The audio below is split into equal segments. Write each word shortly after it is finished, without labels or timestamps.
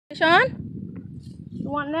Sean, you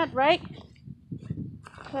want net, right?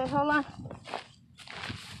 Okay, hold on.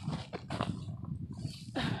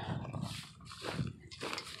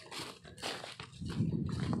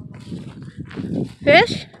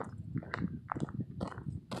 Fish?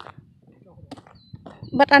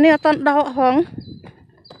 But ani aton daw hong.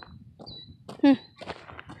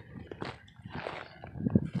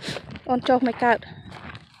 On chok make out.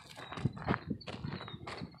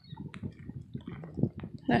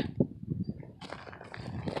 Nè.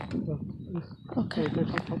 Okay.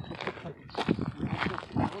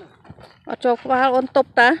 Ở chok vào on top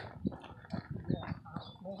ta.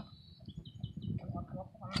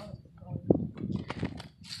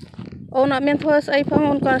 Ô nọ miên thua ấy phong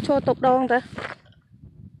on còn cho top đong ta.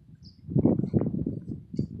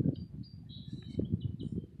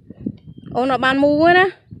 Ô nọ bàn mù á.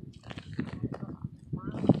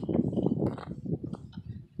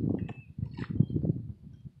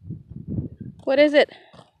 What is it?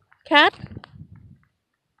 Cat?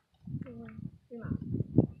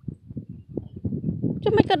 Chứ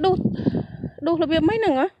mấy cái đu là việc mấy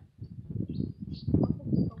nè hả?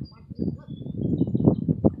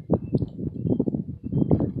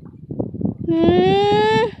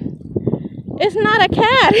 It's not a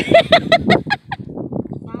cat.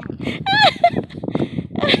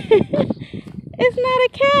 It's not a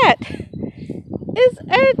cat. It's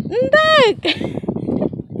a dog.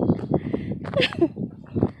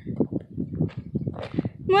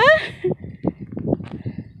 What?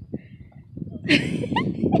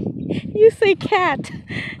 You say cat.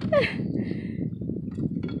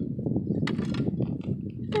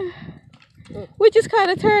 We just caught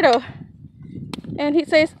a turtle. And he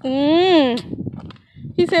says,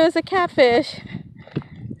 He said it was a catfish.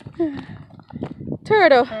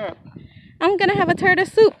 Turtle. I'm gonna have a turtle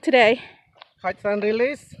soup today. Catch and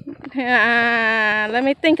release? Let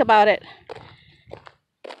me think about it.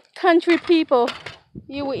 Country people,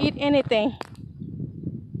 you will eat anything.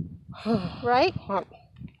 Right?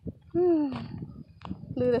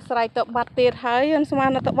 Lư the side top bat tiệt hơi, and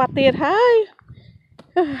someone top bat tiệt hơi.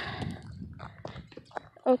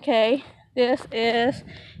 Okay, this is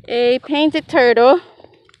a painted turtle.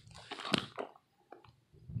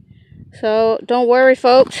 So don't worry,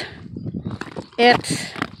 folks.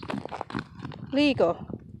 It's legal.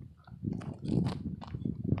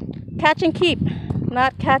 Catch and keep,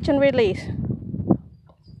 not catch and release.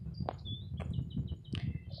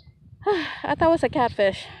 I thought it was a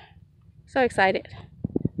catfish. So excited.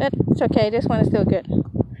 But it's okay, this one is still good.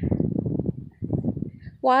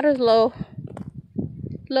 Water's low.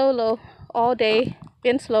 Low all day.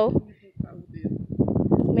 Been slow.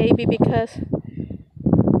 Maybe because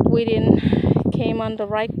we didn't came on the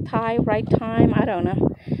right time, I don't know.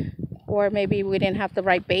 Or maybe we didn't have the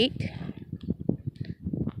right bait.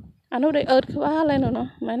 I know they ớt quá lên rồi nó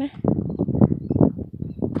mày này.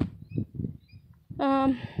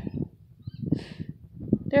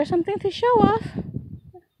 There's something to show off.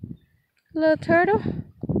 Little turtle.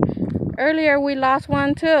 Earlier we lost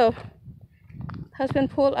one too. Husband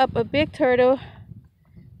pulled up a big turtle,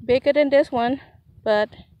 bigger than this one, but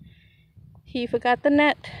he forgot the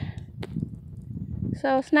net.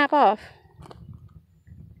 So snap off.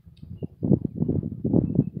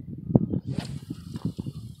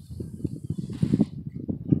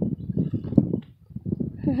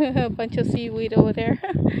 A bunch of seaweed over there.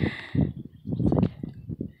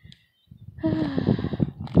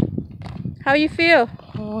 How you feel?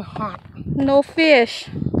 Oh, hot. No fish.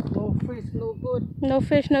 No fish, no good. No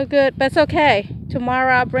fish, no good. But it's okay.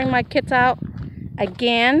 Tomorrow I'll bring my kids out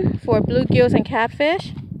again for bluegills and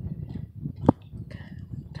catfish.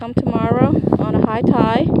 Come tomorrow on a high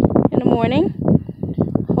tide in the morning.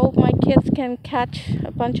 Hope my kids can catch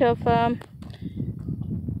a bunch of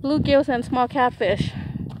bluegills and small catfish.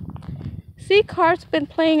 Sea carp's been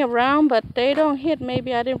playing around, but they don't hit.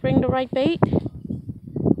 Maybe I didn't bring the right bait.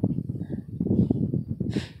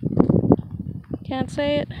 Can't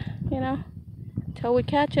say it, you know, till we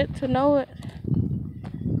catch it to know it.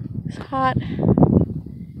 It's hot,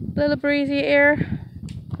 little breezy air,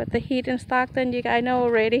 but the heat in Stockton, you guys know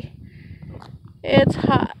already. It's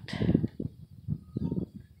hot.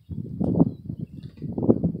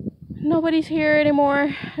 Nobody's here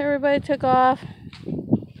anymore. Everybody took off.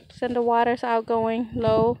 And the water's outgoing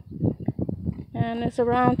low, and it's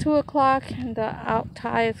around 2 o'clock, and the out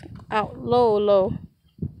tide is out low.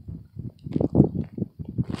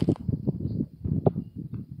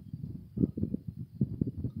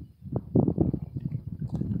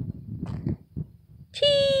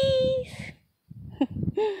 Cheese.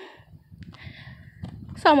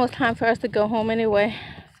 It's almost time for us to go home anyway.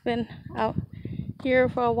 It's been out here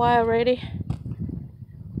for a while already.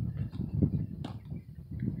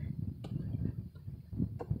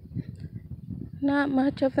 Not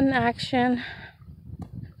much of an action.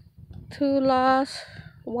 2 lost,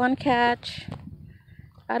 1 catch.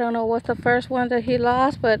 I don't know what's the first one that he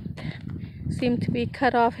lost, but seemed to be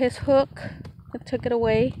cut off his hook. It took it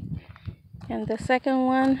away. And the second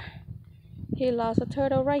one, he lost a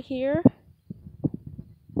turtle right here,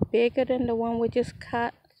 bigger than the one we just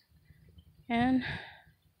caught, and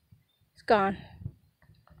it's gone.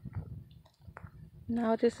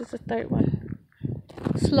 Now this is the third one.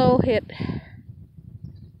 Slow hit.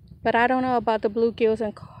 But I don't know about the bluegills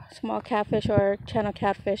and small catfish or channel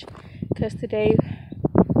catfish, because today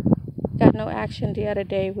got no action. The other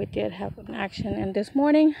day we did have an action, and this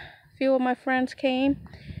morning a few of my friends came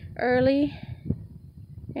early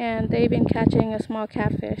and they've been catching a small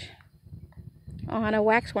catfish on a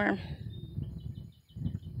waxworm,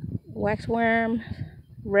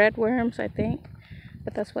 red worms I think,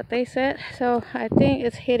 but that's what they said. So I think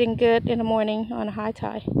it's hitting good in the morning on a high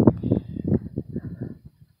tide.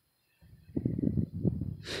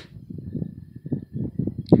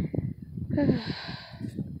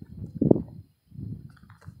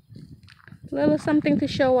 Little something to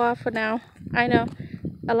show off for now. I know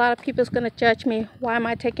a lot of people's gonna judge me. Why am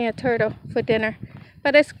I taking a turtle for dinner?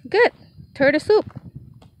 But it's good. Turtle soup.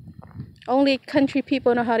 Only country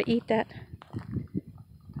people know how to eat that.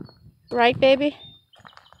 Right, baby?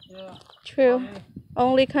 Yeah. True.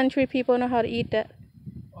 Only country people know how to eat that.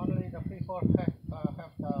 Only the people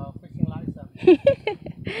have the fishing license.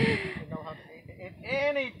 They know how to eat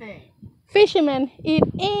anything. Fishermen eat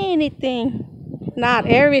anything. Not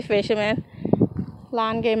every fisherman.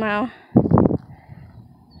 Long game out.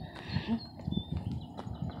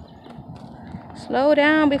 Slow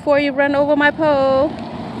down before you run over my pole.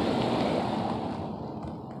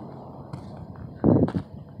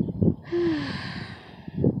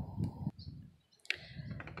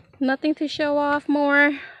 Nothing to show off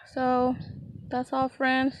more. So that's all,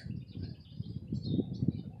 friends.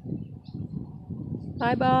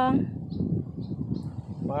 Bye bye.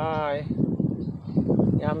 Bye.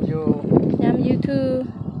 Yam you. Yum you too.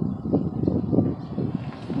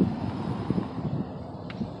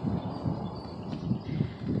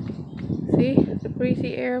 See the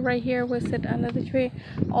breezy air right here. We sit under the tree.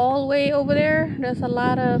 All the way over there, there's a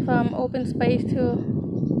lot of open space too.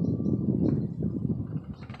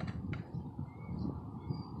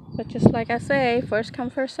 But just like I say, first come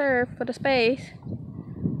first serve for the space.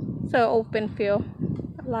 So open field,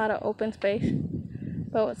 a lot of open space.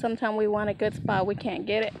 But sometimes we want a good spot, we can't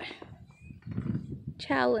get it.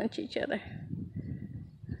 Challenge each other.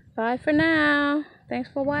 Bye for now. Thanks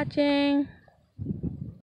for watching.